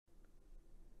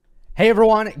Hey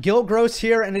everyone, Gill Gross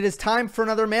here, and it is time for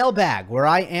another mailbag where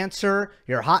I answer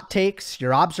your hot takes,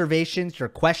 your observations, your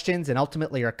questions, and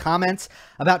ultimately your comments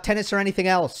about tennis or anything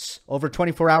else. Over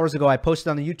 24 hours ago, I posted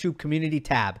on the YouTube community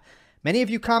tab. Many of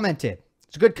you commented.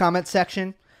 It's a good comment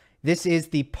section. This is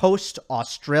the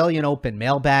post-Australian Open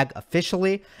mailbag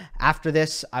officially. After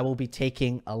this, I will be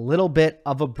taking a little bit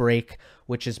of a break,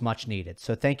 which is much needed.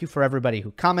 So thank you for everybody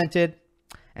who commented,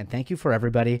 and thank you for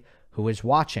everybody who is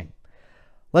watching.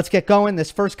 Let's get going.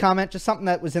 This first comment, just something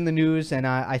that was in the news, and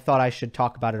I thought I should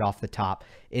talk about it off the top.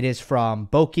 It is from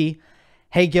Boki.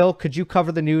 Hey, Gil, could you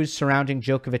cover the news surrounding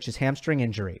Djokovic's hamstring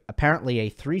injury? Apparently a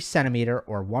 3 centimeter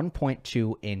or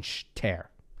 1.2 inch tear.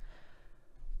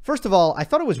 First of all, I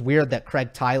thought it was weird that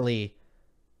Craig Tiley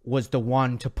was the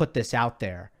one to put this out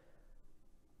there.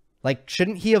 Like,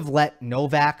 shouldn't he have let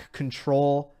Novak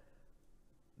control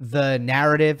the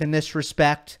narrative in this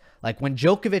respect? Like when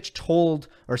Djokovic told,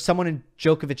 or someone in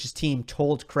Djokovic's team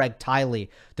told Craig Tiley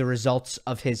the results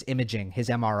of his imaging, his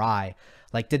MRI,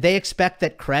 like did they expect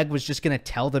that Craig was just going to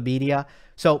tell the media?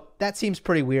 So that seems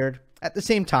pretty weird. At the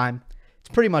same time, it's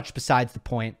pretty much besides the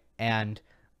point, and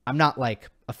I'm not like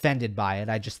offended by it.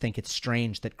 I just think it's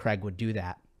strange that Craig would do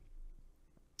that.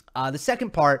 The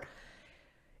second part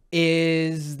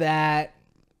is that,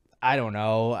 I don't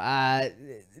know,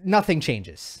 nothing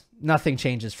changes. Nothing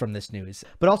changes from this news.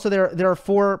 But also there are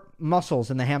 4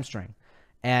 muscles in the hamstring.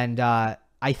 And I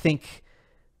think,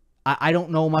 I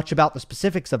don't know much about the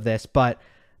specifics of this, but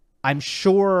I'm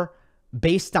sure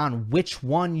based on which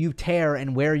one you tear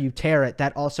and where you tear it,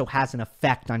 that also has an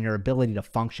effect on your ability to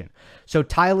function. So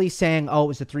Tiley saying, oh, it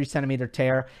was a 3 centimeter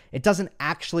tear, it doesn't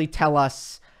actually tell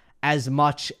us as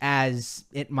much as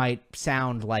it might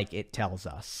sound like it tells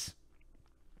us.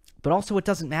 But also it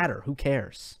doesn't matter. Who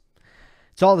cares?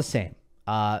 It's all the same.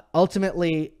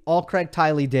 Ultimately, all Craig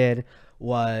Tiley did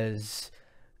was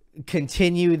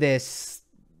continue this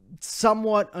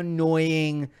somewhat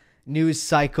annoying news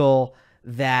cycle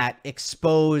that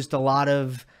exposed a lot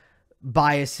of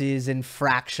biases and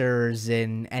fractures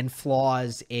and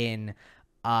flaws in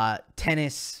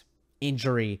tennis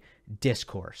injury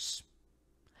discourse.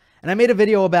 And I made a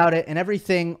video about it, and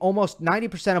everything, almost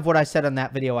 90% of what I said on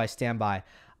that video, I stand by.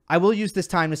 I will use this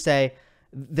time to say,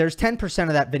 there's 10%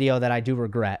 of that video that I do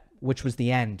regret, which was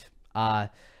the end. And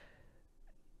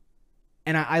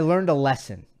I learned a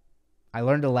lesson. I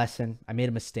learned a lesson. I made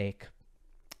a mistake.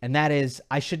 And that is,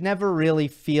 I should never really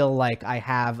feel like I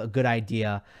have a good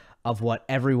idea of what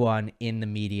everyone in the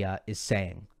media is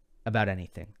saying about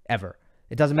anything, ever.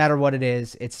 It doesn't matter what it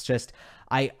is. It's just,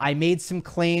 I made some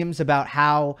claims about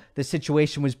how the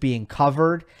situation was being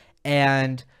covered,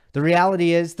 and the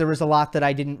reality is there was a lot that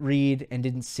I didn't read and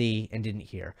didn't see and didn't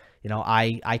hear. You know,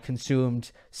 I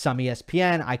consumed some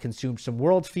ESPN. I consumed some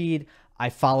World Feed.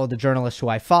 I followed the journalists who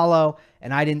I follow,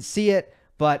 and I didn't see it,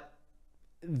 but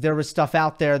there was stuff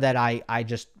out there that I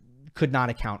just could not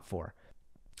account for.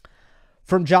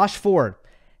 From Josh Ford.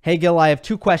 Hey, Gil, I have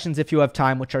 2 questions if you have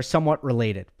time, which are somewhat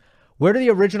related. Where do the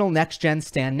original NextGen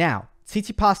stand now?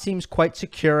 Tsitsipas seems quite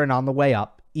secure and on the way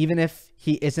up, even if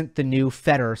he isn't the new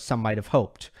Federer some might have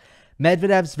hoped.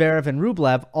 Medvedev, Zverev, and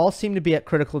Rublev all seem to be at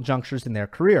critical junctures in their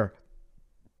career.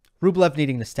 Rublev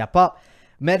needing to step up,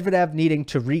 Medvedev needing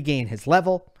to regain his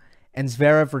level, and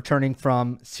Zverev returning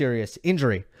from serious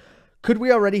injury. Could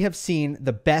we already have seen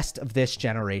the best of this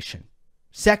generation?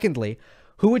 Secondly,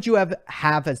 who would you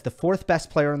have as the 4th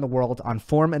best player in the world on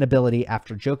form and ability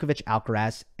after Djokovic,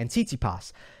 Alcaraz, and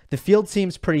Tsitsipas? The field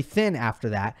seems pretty thin after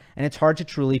that, and it's hard to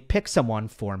truly pick someone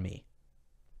for me.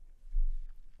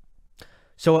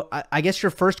 So I guess your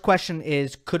first question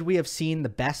is, could we have seen the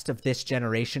best of this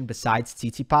generation besides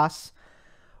Tsitsipas?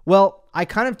 Well, I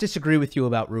kind of disagree with you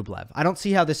about Rublev. I don't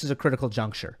see how this is a critical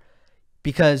juncture,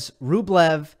 because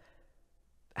Rublev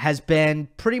has been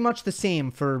pretty much the same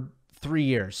for 3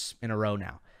 years in a row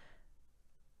now.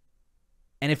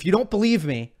 And if you don't believe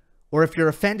me, or if you're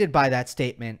offended by that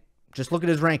statement, just look at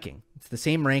his ranking. It's the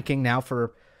same ranking now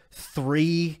for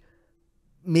 3,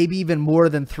 maybe even more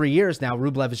than 3 years now.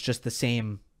 Rublev is just the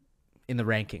same in the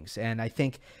rankings. And I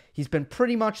think he's been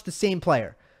pretty much the same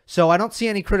player. So I don't see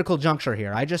any critical juncture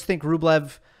here. I just think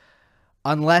Rublev,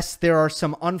 unless there are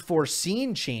some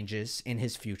unforeseen changes in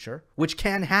his future, which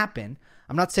can happen.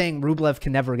 I'm not saying Rublev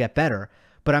can never get better,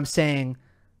 but I'm saying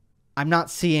I'm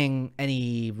not seeing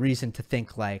any reason to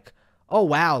think like, oh,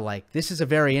 wow, like this is a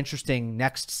very interesting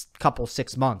next couple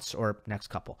 6 months or next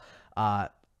couple.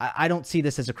 I don't see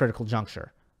this as a critical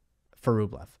juncture for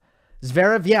Rublev.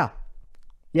 Zverev,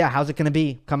 yeah, how's it going to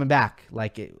be coming back?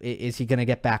 Like, is he going to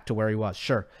get back to where he was?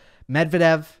 Sure.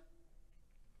 Medvedev,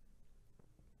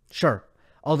 sure.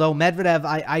 Although Medvedev,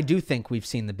 I do think we've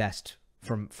seen the best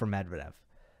from Medvedev,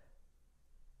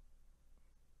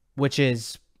 which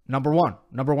is number one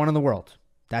in the world.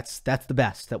 That's the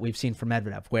best that we've seen from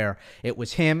Medvedev, where it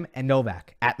was him and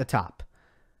Novak at the top.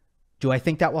 Do I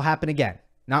think that will happen again?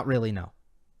 Not really, no.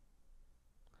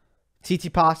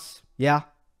 Tsitsipas, yeah,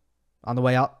 on the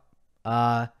way up.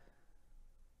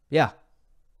 Yeah.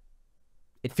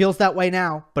 It feels that way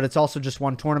now, but it's also just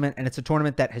one tournament, and it's a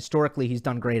tournament that historically he's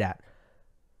done great at.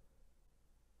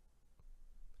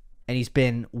 And he's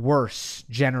been worse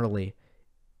generally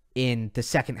in the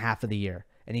second half of the year.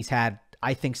 And he's had,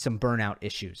 I think, some burnout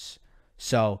issues.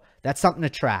 So that's something to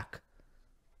track.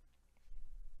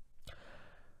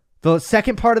 The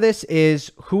second part of this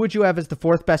is, who would you have as the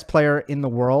fourth best player in the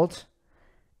world?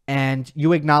 And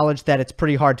you acknowledge that it's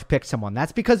pretty hard to pick someone.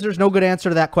 That's because there's no good answer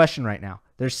to that question right now.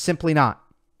 There's simply not.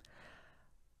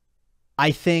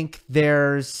 I think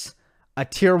there's a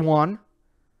tier one.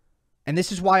 And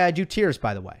this is why I do tiers,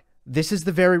 by the way. This is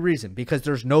the very reason, because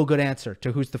there's no good answer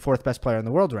to who's the fourth best player in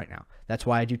the world right now. That's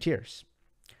why I do tiers.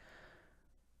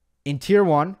 In tier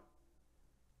one,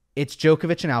 it's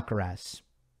Djokovic and Alcaraz.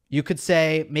 You could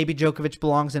say maybe Djokovic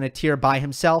belongs in a tier by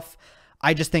himself.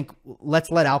 I just think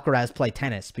let's let Alcaraz play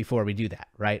tennis before we do that,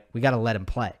 right? We got to let him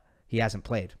play. He hasn't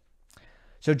played.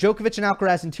 So Djokovic and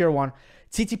Alcaraz in tier one.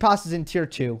 Tsitsipas is in tier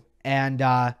two. And,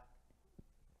 I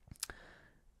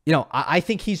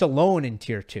think he's alone in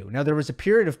tier two. Now, there was a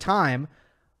period of time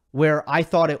where I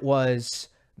thought it was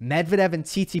Medvedev and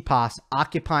Tsitsipas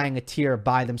occupying a tier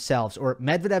by themselves, or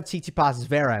Medvedev, Tsitsipas,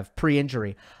 Zverev,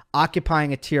 pre-injury,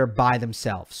 occupying a tier by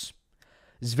themselves.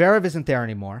 Zverev isn't there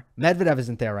anymore. Medvedev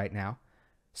isn't there right now.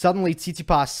 Suddenly,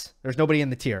 Tsitsipas, there's nobody in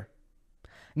the tier.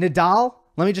 Nadal,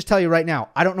 let me just tell you right now,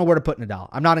 I don't know where to put Nadal.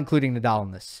 I'm not including Nadal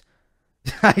in this.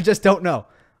 I just don't know.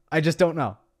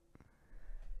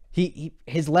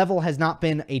 His level has not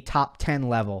been a top 10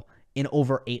 level in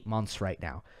over 8 months right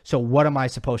now. So what am I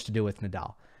supposed to do with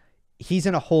Nadal? He's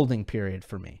in a holding period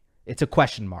for me. It's a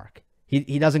question mark.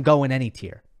 He doesn't go in any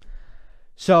tier.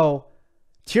 So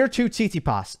tier 2,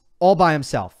 Tsitsipas, all by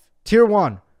himself. Tier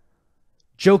 1,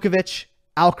 Djokovic,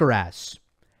 Alcaraz.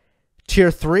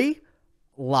 Tier 3,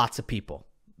 lots of people.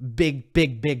 Big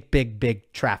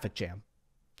traffic jam.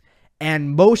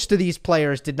 And most of these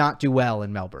players did not do well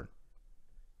in Melbourne.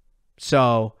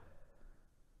 So,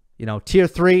 tier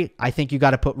 3, I think you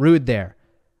got to put Ruud there.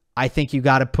 I think you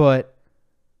got to put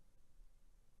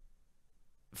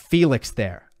Felix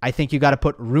there. I think you got to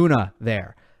put Rune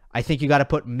there. I think you got to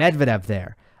put Medvedev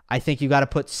there. I think you got to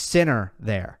put Sinner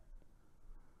there.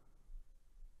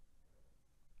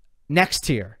 Next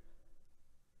tier,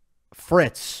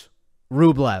 Fritz,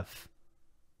 Rublev,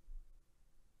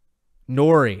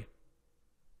 Norrie.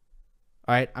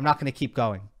 All right, I'm not going to keep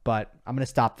going, but I'm going to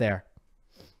stop there.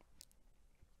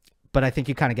 But I think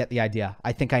you kind of get the idea.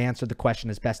 I think I answered the question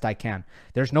as best I can.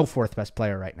 There's no fourth best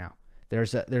player right now.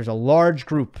 There's a large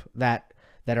group that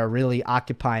are really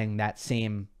occupying that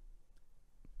same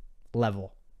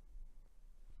level.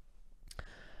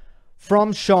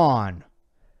 From Sean.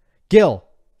 Gill,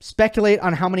 speculate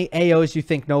on how many AOs you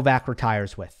think Novak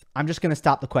retires with. I'm just going to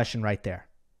stop the question right there.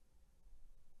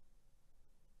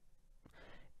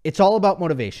 It's all about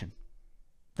motivation.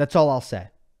 That's all I'll say.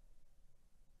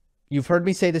 You've heard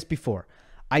me say this before.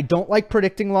 I don't like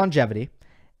predicting longevity.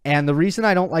 And the reason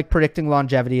I don't like predicting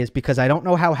longevity is because I don't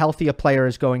know how healthy a player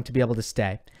is going to be able to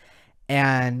stay.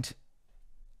 And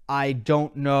I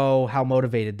don't know how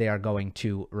motivated they are going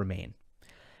to remain.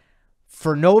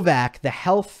 For Novak, the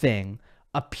health thing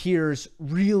appears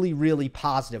really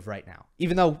positive right now,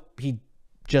 even though he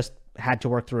just had to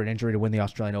work through an injury to win the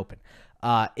Australian Open.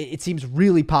 It seems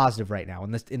really positive right now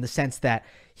in the sense that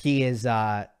he is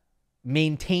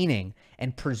maintaining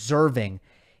and preserving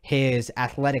his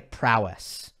athletic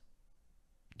prowess.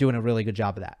 Doing a really good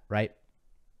job of that, right?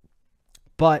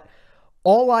 But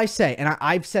all I say, and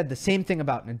I've said the same thing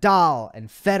about Nadal and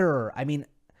Federer. I mean,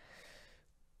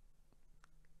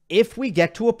 if we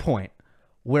get to a point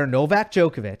where Novak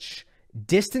Djokovic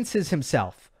distances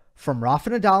himself from Rafa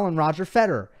Nadal and Roger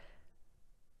Federer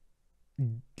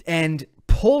and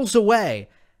pulls away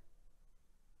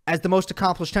as the most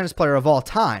accomplished tennis player of all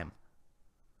time,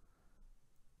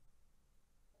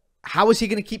 how is he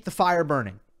going to keep the fire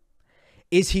burning?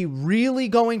 Is he really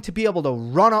going to be able to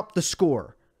run up the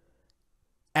score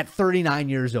at 39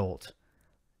 years old?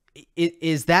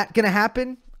 Is that going to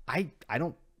happen? I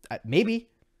don't, maybe.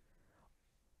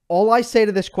 All I say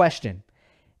to this question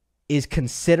is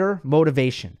consider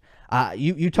motivation.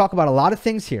 You talk about a lot of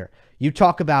things here. You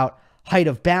talk about height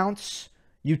of bounce.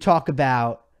 You talk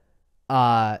about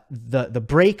the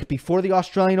break before the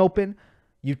Australian Open.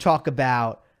 You talk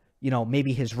about,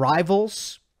 maybe his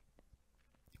rivals.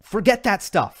 Forget that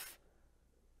stuff.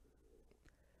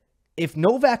 If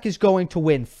Novak is going to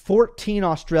win 14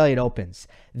 Australian Opens,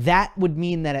 that would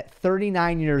mean that at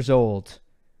 39 years old,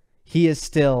 he is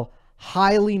still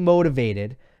highly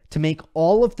motivated to make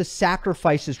all of the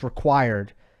sacrifices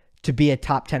required to be a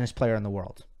top tennis player in the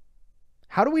world.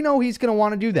 How do we know he's going to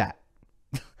want to do that?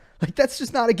 That's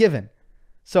just not a given.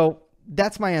 So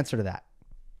that's my answer to that.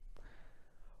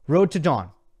 Road to Dawn.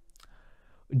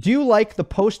 Do you like the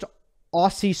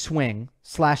post-Aussie swing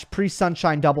 /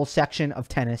 pre-sunshine double section of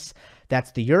tennis?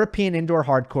 That's the European indoor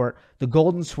hardcourt, the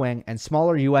Golden Swing, and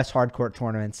smaller U.S. hardcourt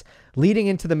tournaments leading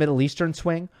into the Middle Eastern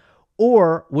swing?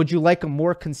 Or would you like a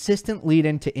more consistent lead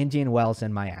into Indian Wells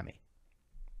and Miami?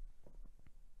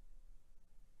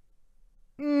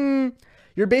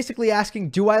 You're basically asking,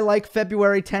 do I like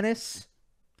February tennis?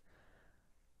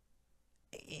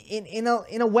 In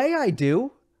a way, I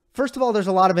do. First of all, there's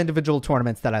a lot of individual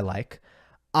tournaments that I like.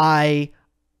 I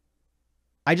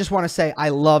just want to say I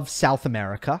love South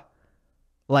America.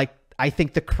 I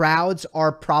think the crowds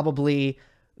are probably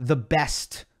the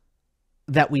best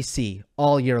that we see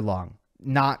all year long,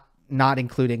 not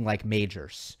including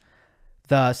majors.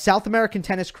 The South American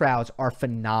tennis crowds are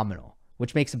phenomenal,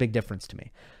 which makes a big difference to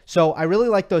me. So I really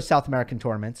like those South American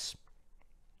tournaments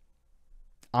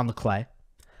on the clay.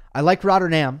 I like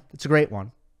Rotterdam. It's a great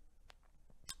one.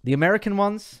 The American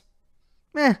ones,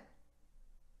 not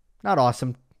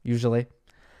awesome, usually.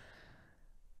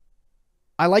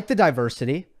 I like the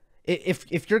diversity.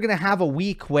 If you're going to have a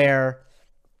week where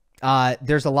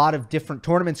there's a lot of different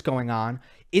tournaments going on,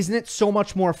 isn't it so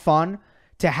much more fun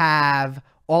to have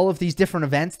all of these different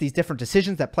events, these different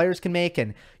decisions that players can make,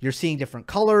 and you're seeing different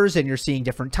colors and you're seeing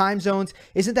different time zones?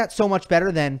 Isn't that so much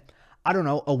better than, I don't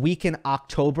know, a week in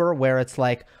October where it's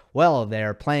well,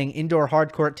 they're playing indoor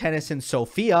hardcourt tennis in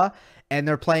Sofia, and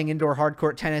they're playing indoor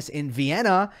hardcourt tennis in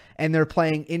Vienna, and they're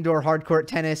playing indoor hardcourt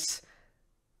tennis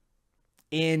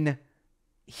in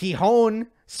Gijón,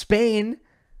 Spain.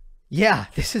 Yeah,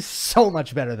 this is so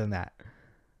much better than that.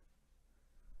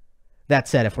 That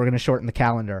said, if we're going to shorten the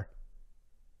calendar,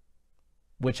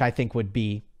 which I think would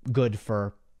be good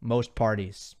for most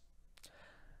parties,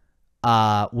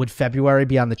 would February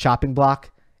be on the chopping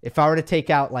block? If I were to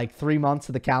take out 3 months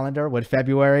of the calendar, would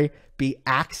February be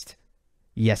axed?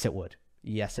 Yes, it would.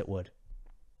 Yes, it would.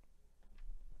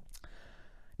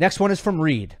 Next one is from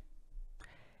Reed.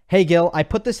 Hey, Gill, I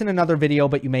put this in another video,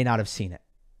 but you may not have seen it.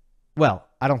 Well,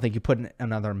 I don't think you put in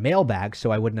another mailbag,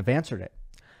 so I wouldn't have answered it.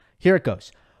 Here it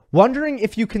goes. Wondering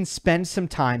if you can spend some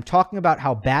time talking about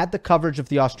how bad the coverage of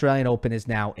the Australian Open is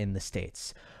now in the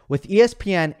States. With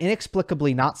ESPN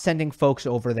inexplicably not sending folks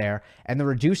over there and the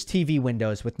reduced TV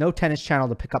windows with no tennis channel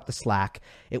to pick up the slack,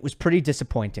 it was pretty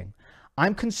disappointing.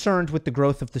 I'm concerned with the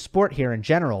growth of the sport here in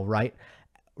general, right?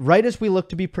 Right as we look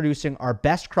to be producing our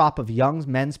best crop of young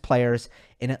men's players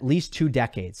in at least 2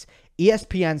 decades.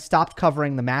 ESPN stopped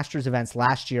covering the Masters events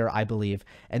last year, I believe,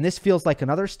 and this feels like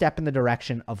another step in the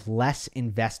direction of less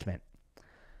investment.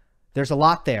 There's a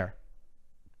lot there.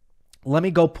 Let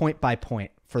me go point by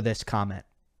point for this comment.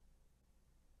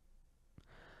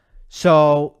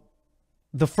 So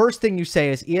the first thing you say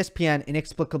is ESPN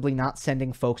inexplicably not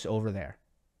sending folks over there.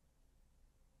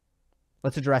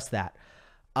 Let's address that.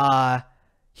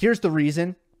 Here's the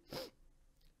reason.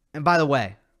 And by the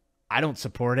way, I don't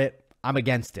support it. I'm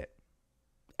against it.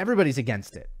 Everybody's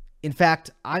against it. In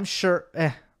fact, I'm sure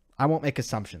I won't make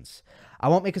assumptions. I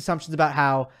won't make assumptions about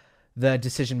how the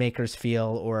decision makers feel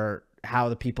or how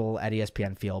the people at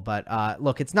ESPN feel. But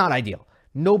look, it's not ideal.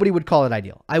 Nobody would call it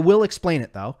ideal. I will explain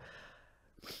it, though.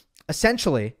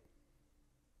 Essentially,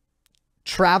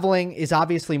 traveling is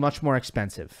obviously much more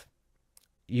expensive.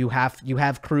 You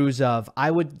have crews of,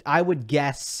 I would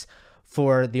guess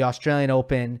for the Australian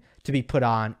Open to be put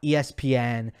on,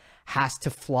 ESPN has to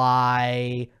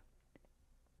fly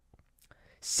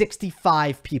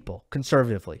 65 people,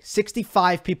 conservatively.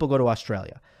 65 people go to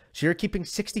Australia. So you're keeping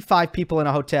 65 people in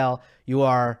a hotel. You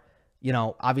are,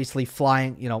 obviously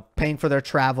flying, paying for their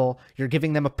travel. You're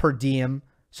giving them a per diem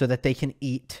so that they can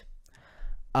eat.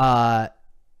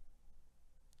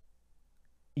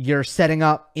 You're setting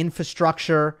up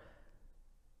infrastructure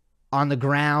on the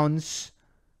grounds,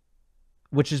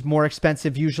 which is more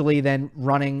expensive usually than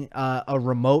running a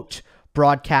remote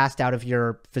broadcast out of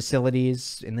your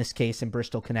facilities, in this case in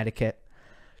Bristol, Connecticut.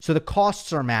 So the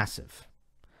costs are massive.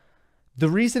 The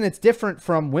reason it's different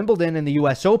from Wimbledon and the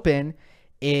US Open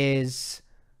is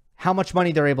how much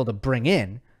money they're able to bring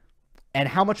in. And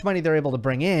how much money they're able to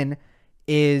bring in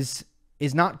is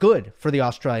not good for the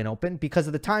Australian Open because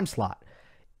of the time slot.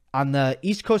 On the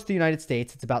East Coast of the United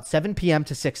States, it's about 7 p.m.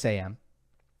 to 6 a.m.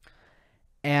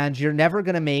 And you're never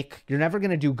going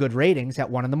to do good ratings at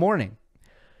 1 in the morning.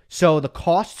 So the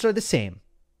costs are the same.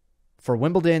 For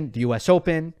Wimbledon, the US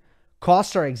Open,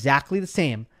 costs are exactly the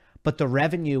same, but the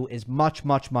revenue is much,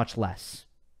 much, much less.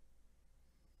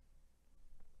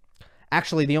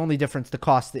 Actually, the only difference, the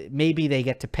cost, maybe they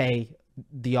get to pay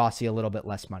the Aussie a little bit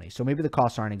less money. So maybe the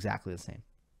costs aren't exactly the same.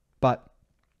 But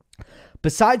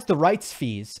besides the rights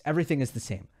fees, everything is the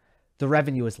same. The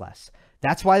revenue is less.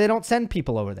 That's why they don't send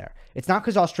people over there. It's not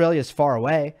because Australia is far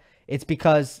away. It's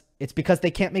because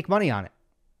they can't make money on it.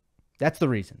 That's the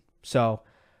reason. So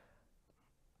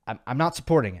I'm not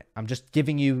supporting it. I'm just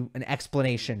giving you an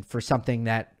explanation for something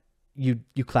that you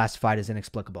classified as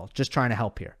inexplicable. Just trying to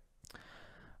help here.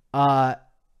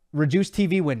 Reduced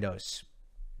TV windows.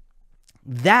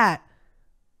 That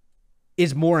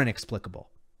is more inexplicable.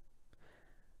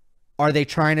 Are they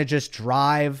trying to just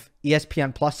drive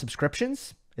ESPN Plus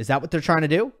subscriptions? Is that what they're trying to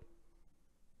do?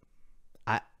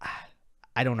 I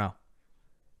don't know.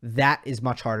 That is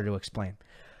much harder to explain.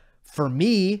 For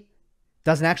me,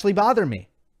 doesn't actually bother me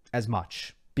as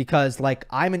much because like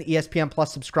I'm an ESPN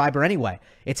Plus subscriber anyway.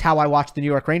 It's how I watch the New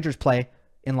York Rangers play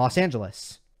in Los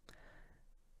Angeles.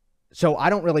 So I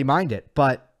don't really mind it,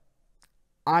 but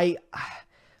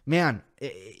man,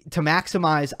 to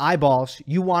maximize eyeballs,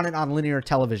 you want it on linear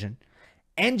television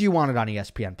and you want it on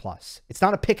ESPN Plus. It's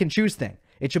not a pick and choose thing.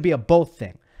 It should be a both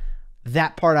thing.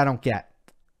 That part I don't get.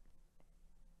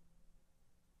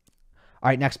 All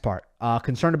right, next part.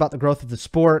 Concerned about the growth of the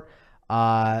sport.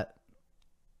 The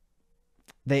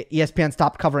ESPN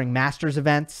stopped covering Masters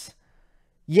events.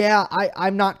 Yeah,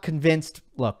 I'm not convinced.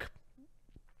 Look,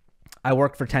 I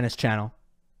work for Tennis Channel,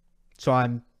 so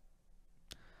I'm,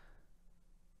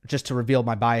 just to reveal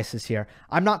my biases here,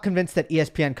 I'm not convinced that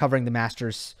ESPN covering the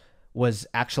Masters was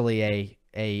actually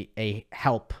a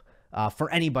help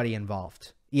for anybody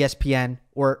involved, ESPN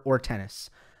or tennis,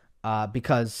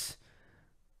 because,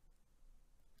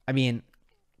 I mean,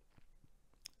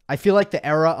 I feel like the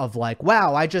era of like,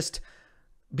 wow,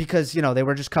 because, you know, they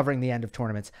were just covering the end of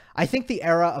tournaments. I think the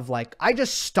era of like, I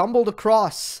just stumbled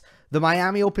across the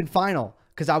Miami Open final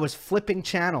because I was flipping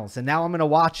channels and now I'm going to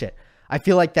watch it. I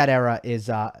feel like that era is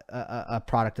a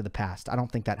product of the past. I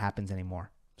don't think that happens anymore.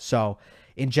 So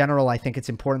in general, I think it's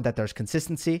important that there's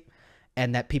consistency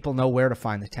and that people know where to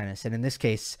find the tennis. And in this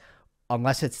case,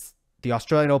 unless it's the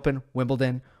Australian Open,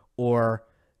 Wimbledon, or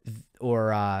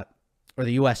the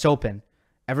US Open,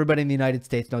 everybody in the United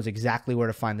States knows exactly where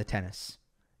to find the tennis.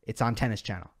 It's on Tennis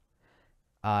Channel.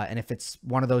 And if it's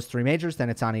one of those three majors, then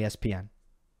it's on ESPN.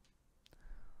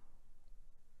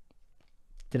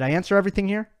 Did I answer everything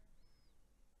here?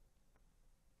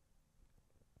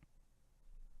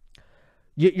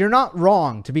 You're not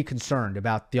wrong to be concerned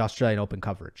about the Australian Open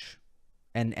coverage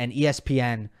and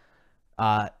ESPN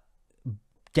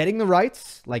getting the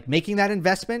rights, like making that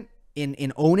investment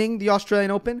in owning the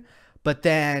Australian Open, but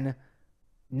then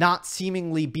not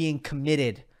seemingly being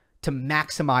committed to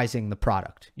maximizing the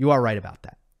product. You are right about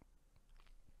that.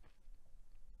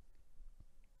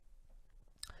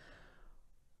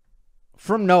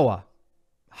 From Noah.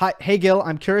 Hi, hey Gill,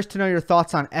 I'm curious to know your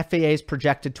thoughts on FAA's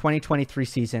projected 2023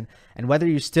 season and whether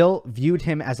you still viewed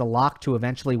him as a lock to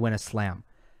eventually win a slam.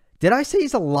 Did I say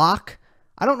he's a lock?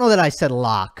 I don't know that I said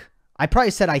lock. I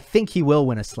probably said I think he will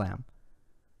win a slam.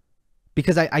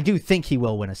 Because I do think he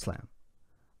will win a slam.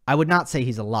 I would not say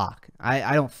he's a lock.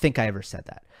 I don't think I ever said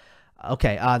that.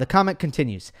 Okay, the comment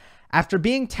continues. After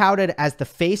being touted as the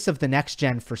face of the next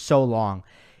gen for so long,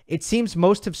 it seems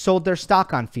most have sold their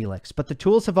stock on Felix, but the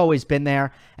tools have always been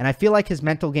there, and I feel like his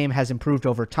mental game has improved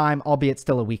over time, albeit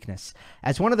still a weakness.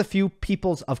 As one of the few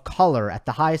peoples of color at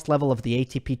the highest level of the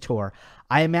ATP Tour,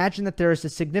 I imagine that there is a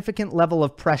significant level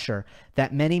of pressure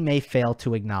that many may fail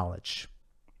to acknowledge.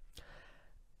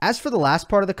 As for the last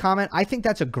part of the comment, I think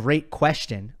that's a great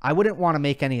question. I wouldn't want to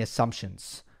make any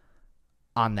assumptions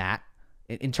on that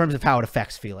in terms of how it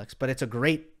affects Felix, but it's a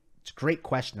great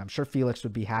question. I'm sure Felix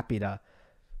would be happy to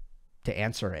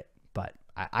answer it, but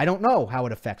I don't know how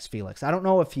it affects Felix. I don't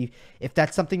know if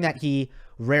that's something that he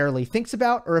rarely thinks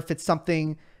about or if it's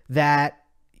something that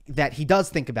he does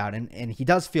think about and he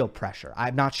does feel pressure.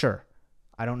 I'm not sure.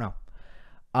 I don't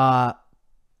know.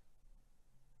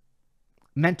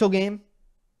 Mental game,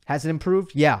 has it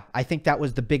improved? Yeah, I think that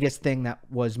was the biggest thing that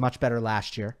was much better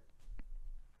last year.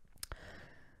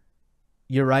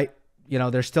 You're right. You know,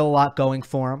 there's still a lot going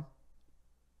for him.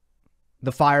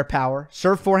 The firepower,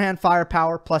 serve forehand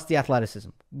firepower plus the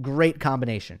athleticism. Great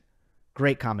combination.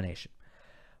 Great combination.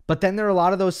 But then there are a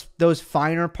lot of those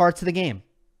finer parts of the game.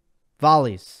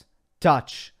 Volleys,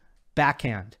 touch,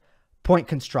 backhand, point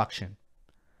construction,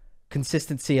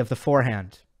 consistency of the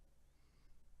forehand,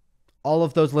 all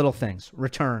of those little things,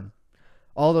 return,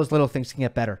 all those little things can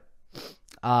get better.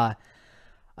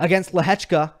 Against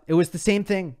Lehechka, it was the same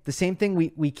thing. The same thing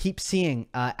we keep seeing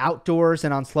outdoors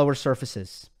and on slower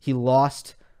surfaces. He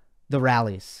lost the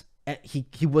rallies.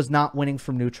 He was not winning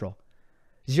from neutral.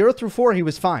 0 through 4, he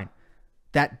was fine.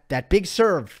 That big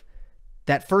serve,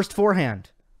 that first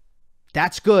forehand,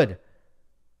 that's good.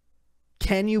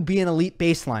 Can you be an elite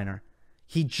baseliner?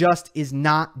 He just is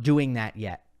not doing that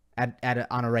yet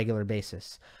on a regular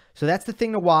basis. So that's the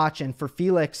thing to watch. And for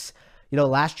Felix,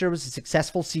 last year was a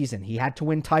successful season. He had to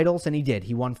win titles, and he did.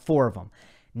 He won 4 of them.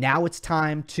 Now it's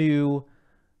time to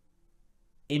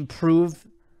improve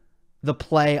the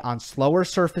play on slower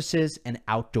surfaces and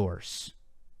outdoors.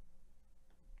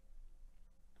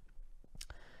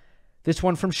 This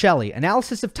one from Shelley.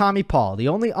 Analysis of Tommy Paul, the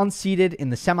only unseeded in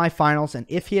the semifinals, and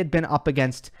if he had been up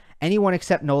against anyone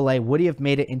except Nole, would he have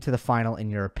made it into the final, in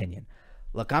your opinion?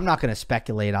 Look, I'm not going to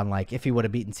speculate on if he would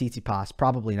have beaten Tsitsipas.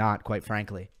 Probably not, quite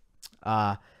frankly.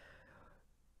 I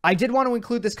did want to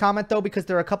include this comment, though, because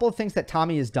there are a couple of things that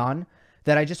Tommy has done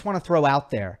that I just want to throw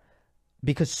out there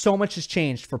because so much has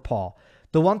changed for Paul.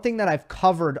 The one thing that I've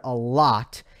covered a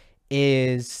lot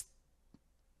is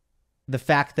the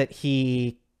fact that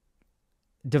he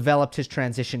developed his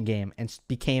transition game and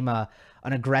became an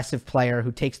aggressive player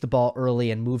who takes the ball early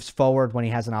and moves forward when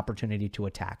he has an opportunity to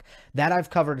attack. That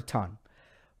I've covered a ton.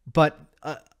 But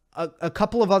a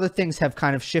couple of other things have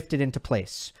kind of shifted into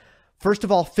place. First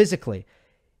of all, physically,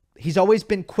 he's always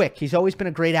been quick. He's always been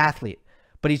a great athlete,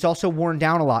 but he's also worn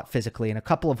down a lot physically in a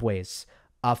couple of ways.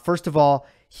 First of all,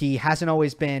 he hasn't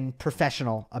always been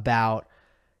professional about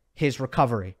his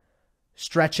recovery,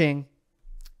 stretching,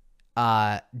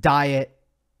 diet,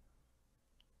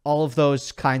 all of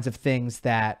those kinds of things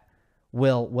that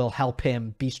will help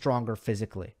him be stronger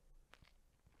physically.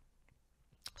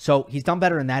 So he's done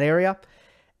better in that area,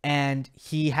 and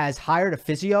he has hired a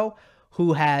physio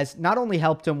who has not only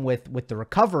helped him with the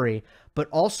recovery, but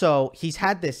also he's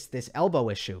had this elbow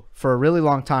issue for a really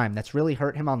long time that's really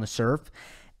hurt him on the serve,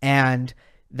 and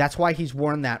that's why he's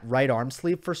worn that right arm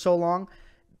sleeve for so long.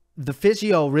 The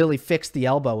physio really fixed the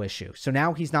elbow issue, so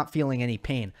now he's not feeling any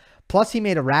pain. Plus, he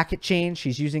made a racket change.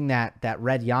 He's using that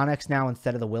red Yonex now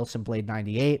instead of the Wilson Blade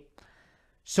 98.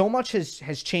 So much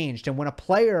has changed, and when a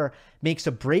player makes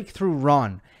a breakthrough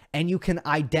run and you can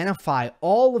identify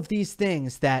all of these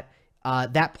things that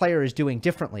that player is doing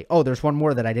differently. Oh, there's one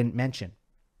more that I didn't mention.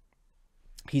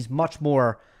 He's much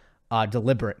more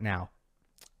deliberate now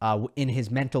in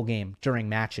his mental game during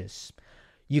matches.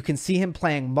 You can see him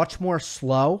playing much more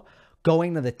slow,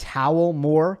 going to the towel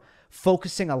more,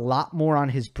 focusing a lot more on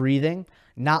his breathing,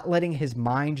 not letting his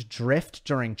mind drift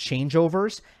during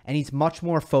changeovers, and he's much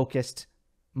more focused,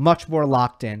 much more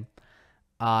locked in.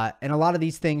 And a lot of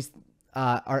these things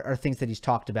are things that he's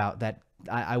talked about that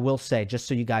I will say, just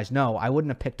so you guys know, I wouldn't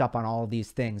have picked up on all of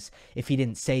these things if he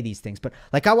didn't say these things. But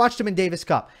like, I watched him in Davis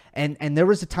Cup, and there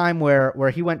was a time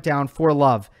where he went down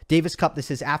 4-love. Davis Cup, this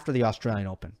is after the Australian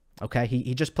Open. Okay,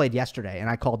 he just played yesterday, and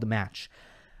I called the match.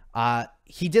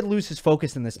 He did lose his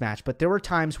focus in this match, but there were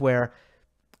times where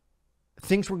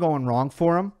things were going wrong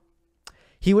for him.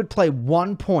 He would play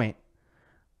 1 point,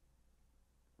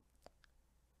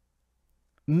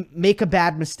 make a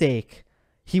bad mistake.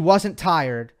 He wasn't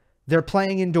tired. They're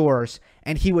playing indoors,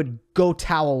 and he would go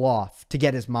towel off to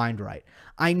get his mind right.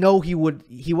 I know he would.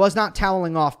 He was not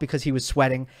toweling off because he was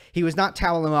sweating. He was not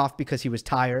toweling off because he was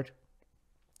tired.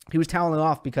 He was toweling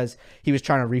off because he was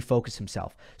trying to refocus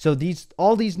himself. So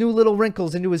all these new little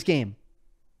wrinkles into his game.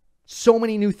 So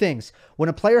many new things. When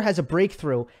a player has a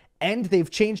breakthrough and they've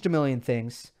changed a million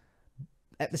things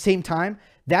at the same time,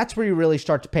 that's where you really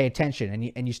start to pay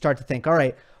attention, and you start to think, all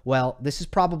right, well, this is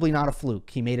probably not a fluke.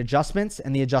 He made adjustments,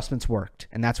 and the adjustments worked,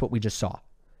 and that's what we just saw.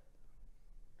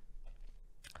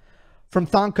 From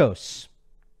Thonkos,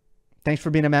 thanks for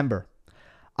being a member.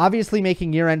 Obviously,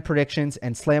 making year-end predictions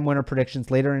and slam winner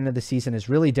predictions later into the season is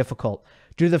really difficult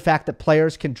due to the fact that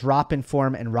players can drop in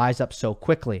form and rise up so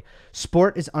quickly.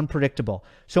 Sport is unpredictable.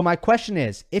 So my question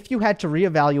is, if you had to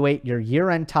reevaluate your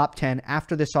year-end top 10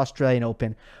 after this Australian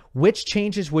Open, which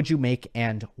changes would you make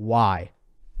and why?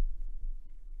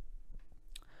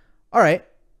 All right.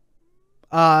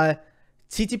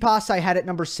 Tsitsipas, I had at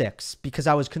number 6 because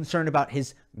I was concerned about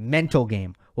his mental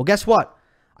game. Well, guess what?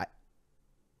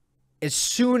 As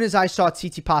soon as I saw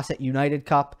Tsitsipas at United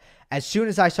Cup, as soon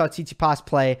as I saw Tsitsipas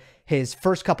play his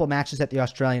first couple matches at the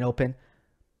Australian Open,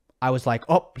 I was like,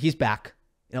 oh, he's back.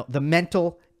 The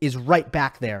mental is right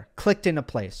back there, clicked into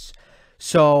place.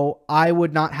 So I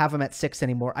would not have him at 6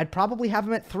 anymore. I'd probably have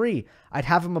him at 3. I'd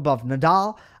have him above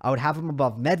Nadal. I would have him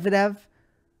above Medvedev.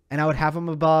 And I would have him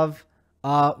above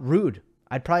Ruud.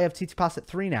 I'd probably have Tsitsipas at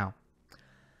 3 now.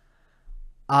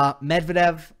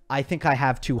 Medvedev, I think I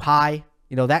have too high.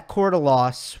 You know, that Korda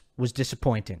loss was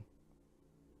disappointing.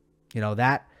 You know,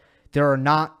 that there are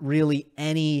not really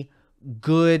any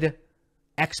good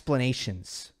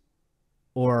explanations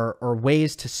or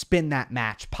ways to spin that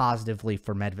match positively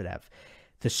for Medvedev.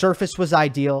 The surface was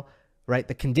ideal, right?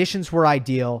 The conditions were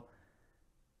ideal.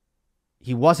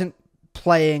 He wasn't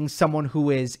playing someone who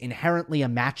is inherently a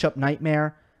matchup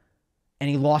nightmare,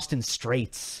 and he lost in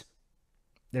straights.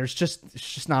 It's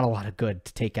just not a lot of good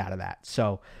to take out of that.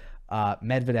 So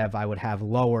Medvedev I would have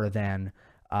lower than,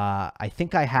 I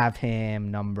think I have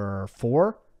him number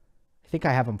 4. I think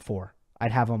I have him 4.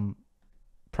 I'd have him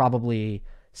probably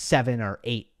 7 or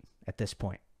 8 at this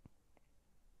point.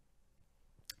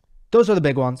 Those are the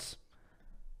big ones.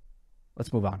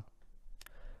 Let's move on.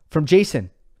 From Jason.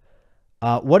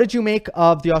 What did you make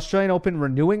of the Australian Open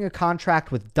renewing a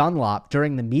contract with Dunlop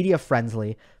during the media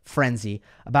frenzy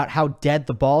about how dead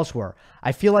the balls were?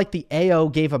 I feel like the AO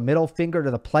gave a middle finger to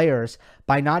the players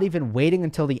by not even waiting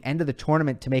until the end of the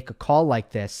tournament to make a call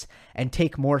like this and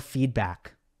take more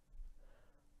feedback.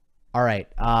 All right.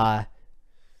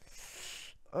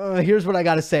 Here's what I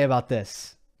got to say about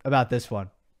this one.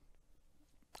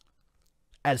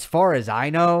 As far as I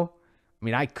know, I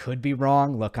mean, I could be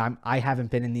wrong. Look, I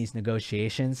haven't been in these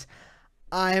negotiations.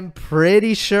 I'm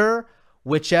pretty sure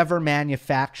whichever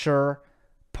manufacturer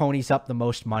ponies up the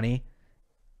most money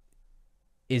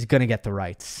is going to get the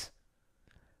rights.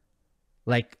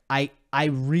 Like,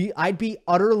 I'd be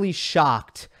utterly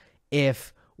shocked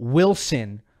if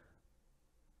Wilson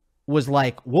was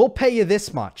like, we'll pay you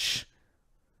this much.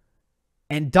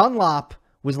 And Dunlop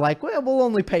was like, well, we'll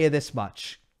only pay you this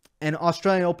much. And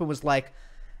Australian Open was like,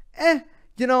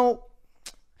 you know,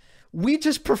 we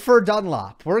just prefer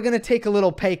Dunlop. We're going to take a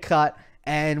little pay cut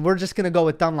and we're just going to go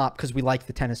with Dunlop because we like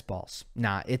the tennis balls.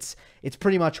 Nah, it's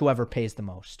pretty much whoever pays the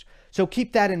most. So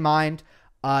keep that in mind.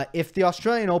 If the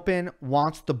Australian Open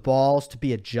wants the balls to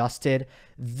be adjusted,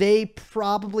 they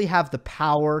probably have the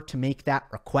power to make that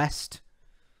request.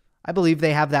 I believe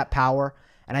they have that power,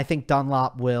 and I think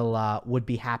Dunlop would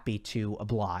be happy to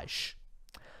oblige.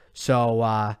 So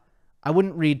I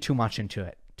wouldn't read too much into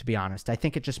it, to be honest. I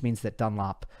think it just means that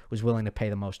Dunlop was willing to pay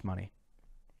the most money.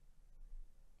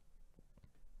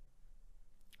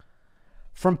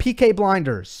 From PK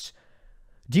Blinders,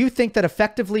 do you think that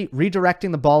effectively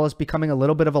redirecting the ball is becoming a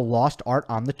little bit of a lost art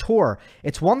on the tour?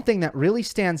 It's one thing that really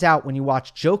stands out when you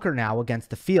watch Joker now against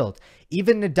the field.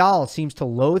 Even Nadal seems to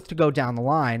loathe to go down the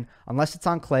line unless it's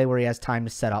on clay where he has time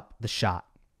to set up the shot.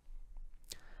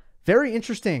 Very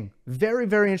interesting. Very,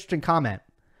 very interesting comment.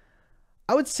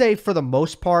 I would say for the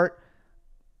most part,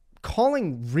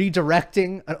 calling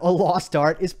redirecting a lost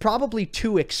art is probably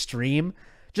too extreme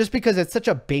just because it's such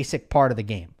a basic part of the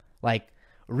game. Like,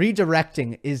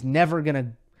 redirecting is never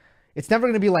going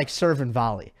to be like serve and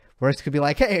volley, where it's going to be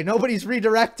like, hey, nobody's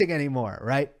redirecting anymore,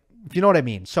 right? If you know what I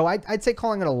mean. So I'd say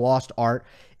calling it a lost art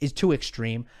is too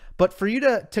extreme. But for you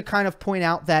to kind of point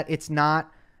out that it's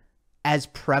not as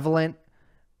prevalent,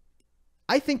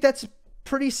 I think that's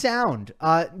pretty sound.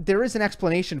 There is an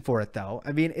explanation for it, though.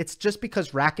 I mean, it's just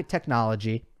because racket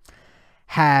technology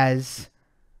has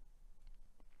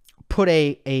put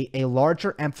a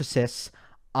larger emphasis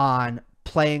on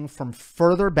playing from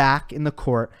further back in the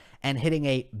court and hitting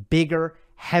a bigger,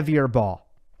 heavier ball.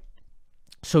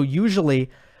 So usually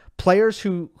players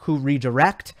who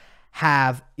redirect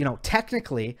have, you know,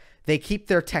 technically they keep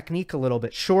their technique a little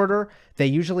bit shorter. They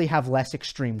usually have less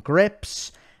extreme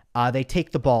grips. They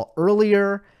take the ball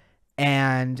earlier,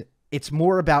 and it's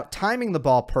more about timing the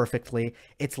ball perfectly.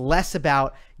 It's less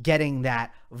about getting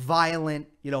that violent,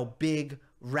 you know, big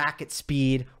racket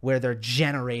speed where they're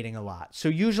generating a lot. So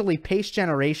usually pace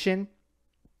generation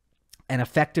and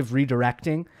effective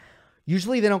redirecting,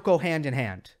 usually they don't go hand in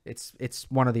hand. It's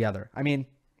one or the other. I mean,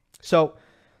 so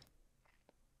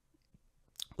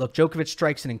look, Djokovic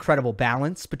strikes an incredible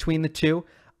balance between the two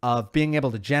of being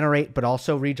able to generate, but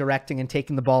also redirecting and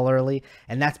taking the ball early.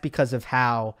 And that's because of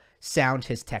how sound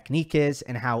his technique is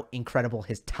and how incredible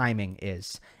his timing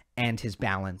is and his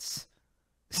balance.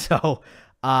 So,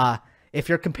 if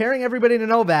you're comparing everybody to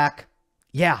Novak,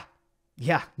 yeah,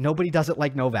 nobody does it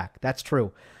like Novak. That's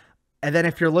true. And then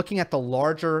if you're looking at the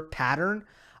larger pattern,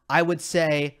 I would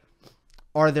say,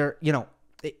 are there, you know,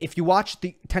 if you watch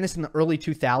the tennis in the early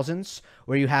 2000s,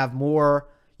 where you have more,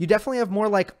 you definitely have more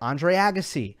like Andre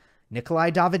Agassi,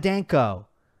 Nikolai Davydenko.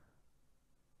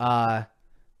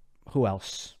 Who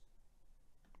else?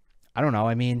 I don't know.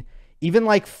 I mean, even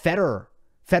like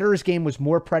Federer's game was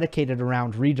more predicated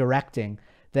around redirecting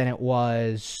than it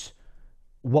was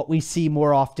what we see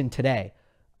more often today.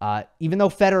 Even though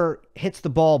Federer hits the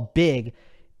ball big,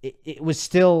 it was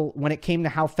still, when it came to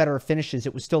how Federer finishes,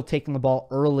 it was still taking the ball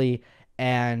early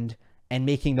and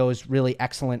making those really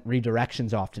excellent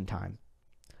redirections oftentimes.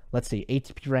 Let's see,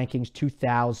 ATP rankings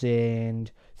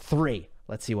 2003.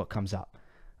 Let's see what comes up.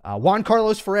 Juan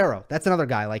Carlos Ferrero. That's another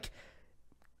guy, like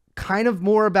kind of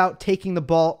more about taking the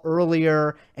ball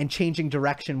earlier and changing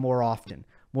direction more often,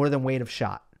 more than weight of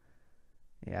shot.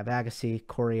 Yeah, Agassi,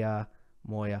 Coria,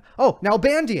 Moya. Oh,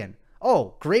 Nalbandian.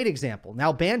 Oh, great example.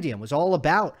 Nalbandian was all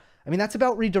about, I mean, that's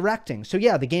about redirecting. So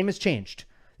yeah, the game has changed.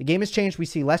 The game has changed. We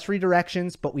see less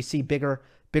redirections, but we see bigger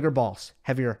balls,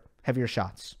 heavier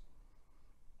shots.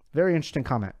 Very interesting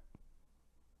comment.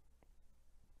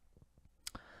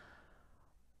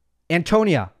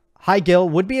 Antonia. Hi, Gill.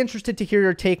 Would be interested to hear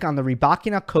your take on the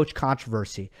Rybakina coach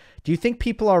controversy. Do you think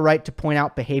people are right to point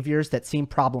out behaviors that seem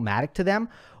problematic to them?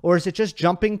 Or is it just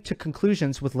jumping to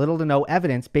conclusions with little to no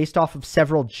evidence based off of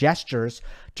several gestures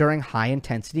during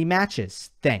high-intensity matches?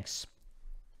 Thanks.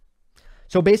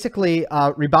 So basically,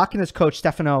 Rybakina's coach,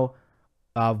 Stefano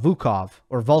Vukov,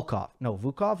 or Volkov. No,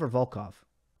 Vukov or Volkov?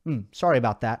 Sorry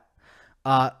about that.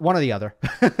 One or the other.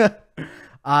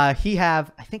 I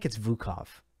think it's Vukov.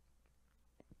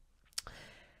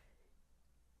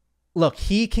 Look,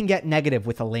 he can get negative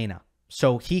with Elena.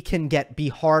 So he can be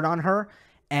hard on her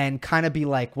and kind of be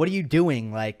like, what are you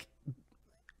doing? Like,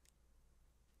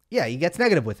 yeah, he gets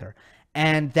negative with her.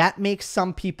 And that makes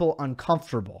some people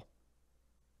uncomfortable.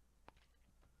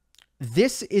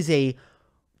 This is a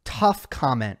tough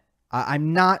comment.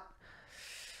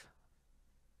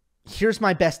 Here's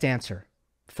my best answer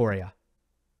for you.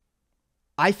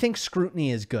 I think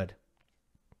scrutiny is good.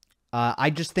 I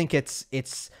just think it's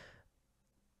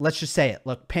let's just say it.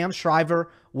 Look, Pam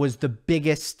Shriver was the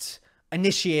biggest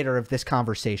initiator of this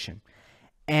conversation.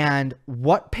 And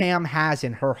what Pam has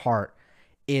in her heart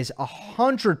is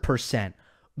 100%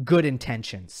 good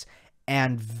intentions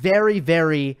and very,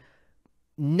 very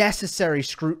necessary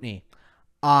scrutiny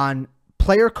on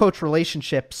player-coach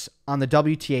relationships on the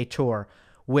WTA Tour,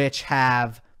 which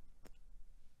have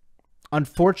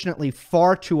unfortunately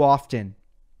far too often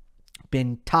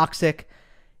been toxic,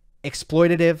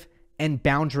 exploitative, and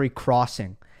boundary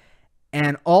crossing.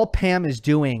 And all Pam is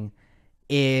doing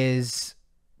is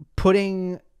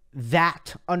putting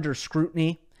that under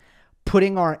scrutiny,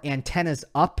 putting our antennas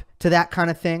up to that kind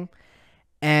of thing.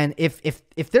 And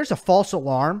if there's a false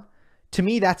alarm, to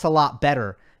me, that's a lot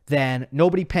better than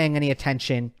nobody paying any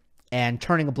attention and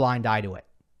turning a blind eye to it.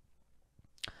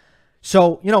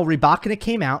 So, Rybakina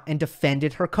came out and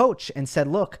defended her coach and said,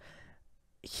 look,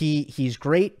 he's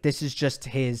great. This is just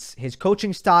his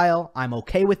coaching style. I'm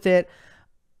okay with it.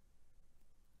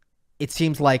 It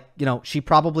seems like, she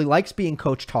probably likes being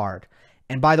coached hard.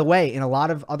 And by the way, in a lot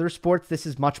of other sports, this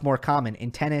is much more common. In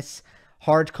tennis,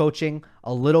 hard coaching,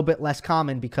 a little bit less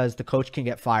common because the coach can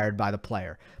get fired by the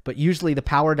player. But usually the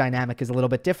power dynamic is a little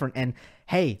bit different. And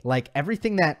hey, like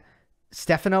everything that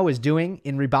Stefano is doing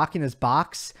in Rybakina's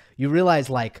box, you realize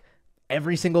like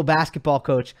every single basketball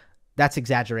coach, that's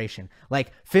exaggeration.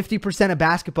 Like 50% of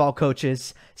basketball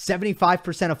coaches,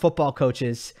 75% of football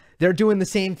coaches, they're doing the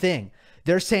same thing.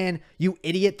 They're saying, you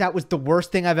idiot, that was the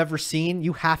worst thing I've ever seen.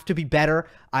 You have to be better.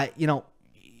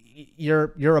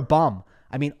 You're a bum.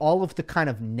 I mean, all of the kind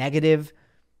of negativity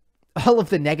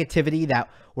that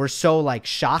we're so like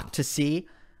shocked to see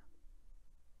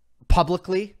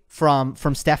publicly from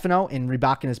Stefano in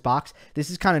Rybakina's box. This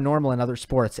is kind of normal in other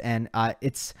sports. And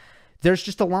there's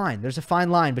just a line. There's a fine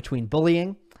line between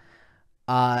bullying,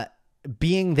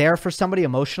 being there for somebody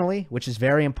emotionally, which is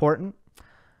very important,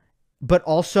 but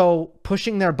also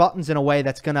pushing their buttons in a way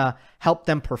that's going to help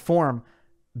them perform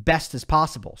best as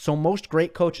possible. So most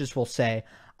great coaches will say,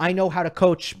 I know how to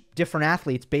coach different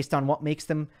athletes based on what makes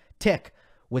them tick.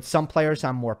 With some players,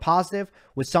 I'm more positive.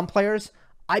 With some players,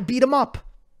 I beat them up.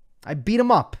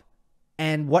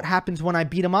 And what happens when I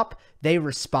beat them up? They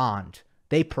respond.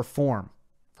 They perform.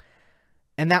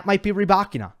 And that might be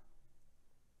Rybakina.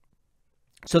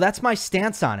 So that's my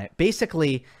stance on it.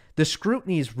 Basically, the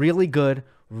scrutiny is really good,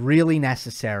 really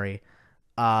necessary.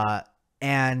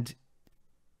 And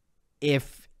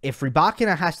if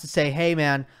Rybakina has to say, hey,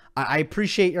 man, I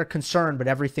appreciate your concern, but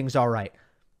everything's all right.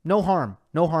 No harm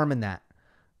in that.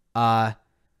 I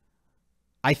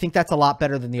think that's a lot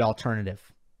better than the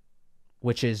alternative,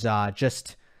 which is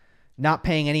just not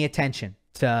paying any attention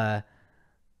to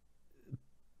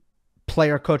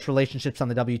player-coach relationships on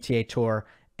the WTA Tour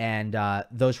and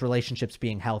those relationships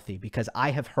being healthy, because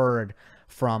I have heard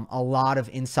from a lot of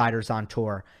insiders on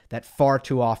tour that far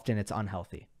too often it's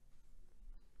unhealthy.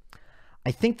 I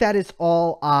think that is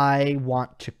all I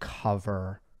want to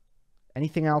cover.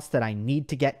 Anything else that I need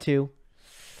to get to?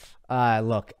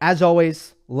 Look, as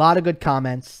always, a lot of good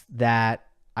comments that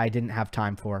I didn't have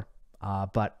time for,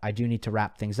 but I do need to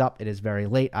wrap things up. It is very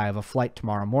late. I have a flight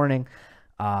tomorrow morning.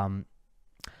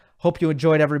 Hope you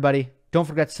enjoyed, everybody. Don't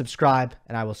forget to subscribe,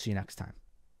 and I will see you next time.